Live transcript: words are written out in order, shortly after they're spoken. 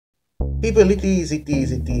People, it is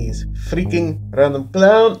freaking Random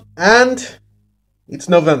Clown, and it's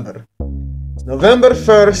November. It's November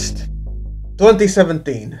 1st,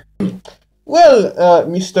 2017. Well,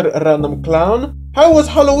 Mr. Random Clown, how was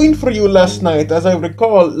Halloween for you last night? As I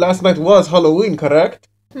recall, last night was Halloween, correct?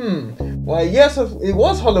 Why, yes, it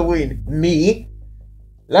was Halloween. Me?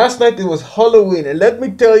 Last night it was Halloween, and let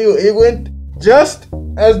me tell you, it went just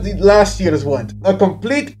as the last year's went. A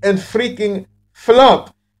complete and freaking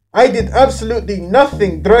flop. I did absolutely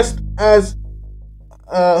nothing dressed as,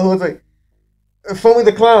 who was I? Foamy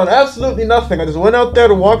the Clown. Absolutely nothing. I just went out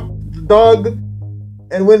there, walked the dog,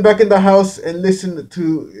 and went back in the house and listened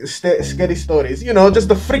to scary stories. You know, just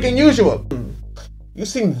the freaking usual. You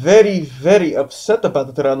seem very, very upset about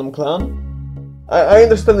it, Random Clown. I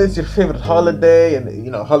understand it's your favorite holiday, and,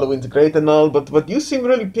 you know, Halloween's great and all, but you seem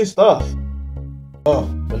really pissed off. Oh,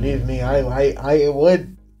 believe me, I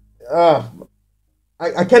would,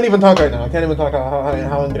 I can't even talk right now. I can't even talk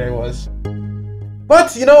how angry I was.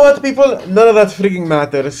 But you know what, people? None of that freaking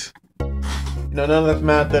matters. You know, none of that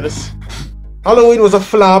matters. Halloween was a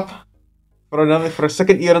flop for a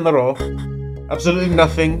second year in a row. Absolutely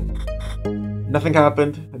nothing. Nothing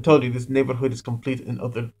happened. I told you, this neighborhood is complete and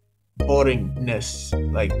utter boringness.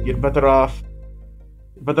 Like, you're better off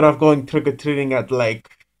going trick-or-treating at, like,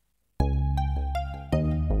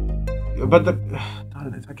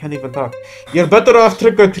 I can't even talk. You're better off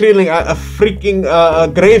trick-or-treating at a freaking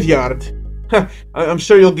graveyard. I'm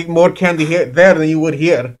sure you'll get more candy there than you would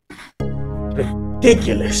here.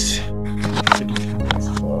 Ridiculous.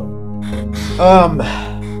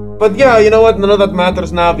 But yeah, you know what? None of that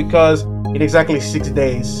matters now because in exactly 6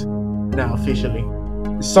 days, now officially,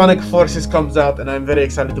 Sonic Forces comes out, and I'm very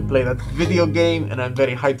excited to play that video game, and I'm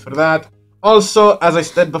very hyped for that. Also, as I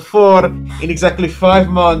said before, in exactly 5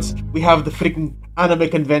 months, we have the freaking anime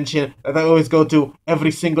convention that I always go to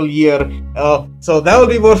every single year. So that will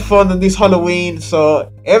be more fun than this Halloween.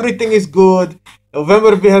 So everything is good.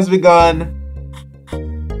 November has begun.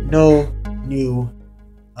 No new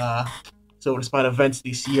Silver Spine events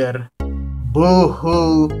this year.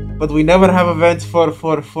 Boo-hoo. But we never have events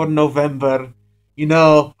for November. You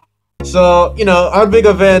know. So, you know, our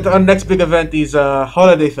next big event is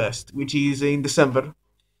Holiday Fest, which is in December.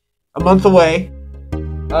 A month away.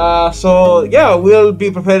 So, yeah, we'll be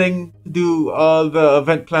preparing to do all the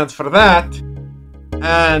event plans for that.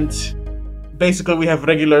 And basically we have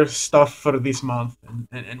regular stuff for this month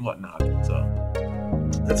and whatnot. So,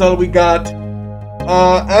 that's all we got.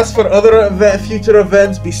 As for other future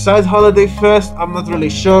events besides Holiday Fest, I'm not really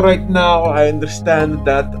sure right now. I understand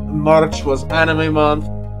that March was anime month.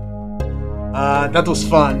 That was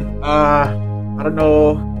fun. I don't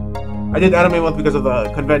know. I did anime month because of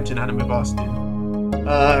the convention, Anime Boston,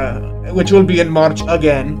 which will be in March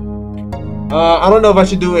again. I don't know if I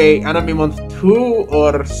should do a anime month 2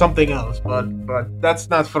 or something else, but that's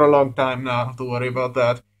not for a long time now. I don't have to worry about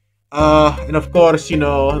that. And of course, you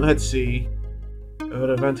know, let's see. An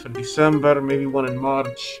event for December, maybe one in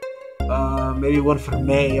March, maybe one for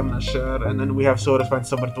May, I'm not sure. And then we have Soda Spine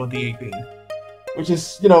Summer 2018. Which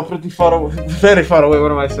is, you know, pretty far away, very far away,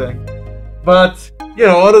 what am I saying? But, you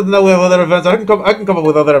know, other than that, we have other events. I can come up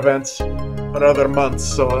with other events for other months,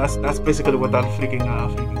 so that's basically what I'll freaking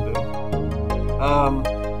do.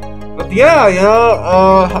 But yeah, you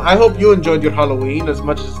know, I hope you enjoyed your Halloween as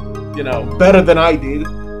much as, you know, better than I did.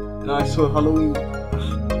 And I saw Halloween.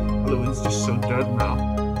 Halloween's just so dead now.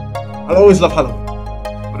 I'll always love Halloween,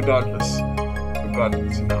 regardless,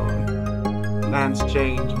 you know, plans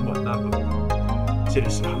change and whatnot.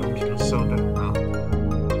 Seriously, Halloween feels so dead now.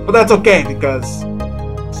 But that's okay because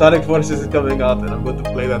Sonic Forces is coming out and I'm going to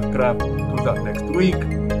play that crap. It comes out next week.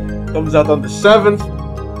 It comes out on the 7th.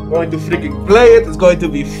 I'm going to freaking play it. It's going to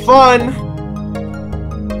be fun.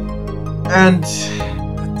 And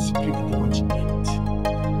that's pretty much it.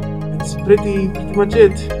 That's pretty much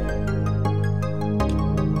it.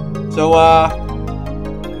 So,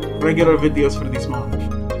 regular videos for this month.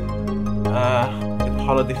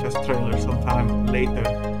 Holiday Fest trailer sometime later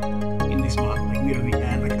in this month, like near the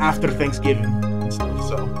end, like after Thanksgiving and stuff.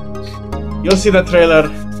 So you'll see that trailer,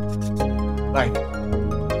 like,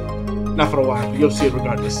 not for a while, but you'll see it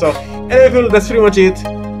regardless. So anyway, that's pretty much it.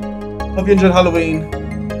 Hope you enjoyed Halloween.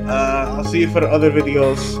 I'll see you for other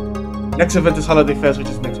videos. Next event is Holiday Fest, which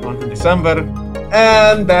is next month in December,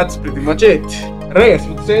 and that's pretty much it. Reyes,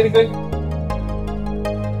 want to say anything?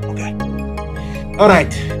 Okay. All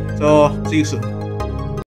right. So see you soon.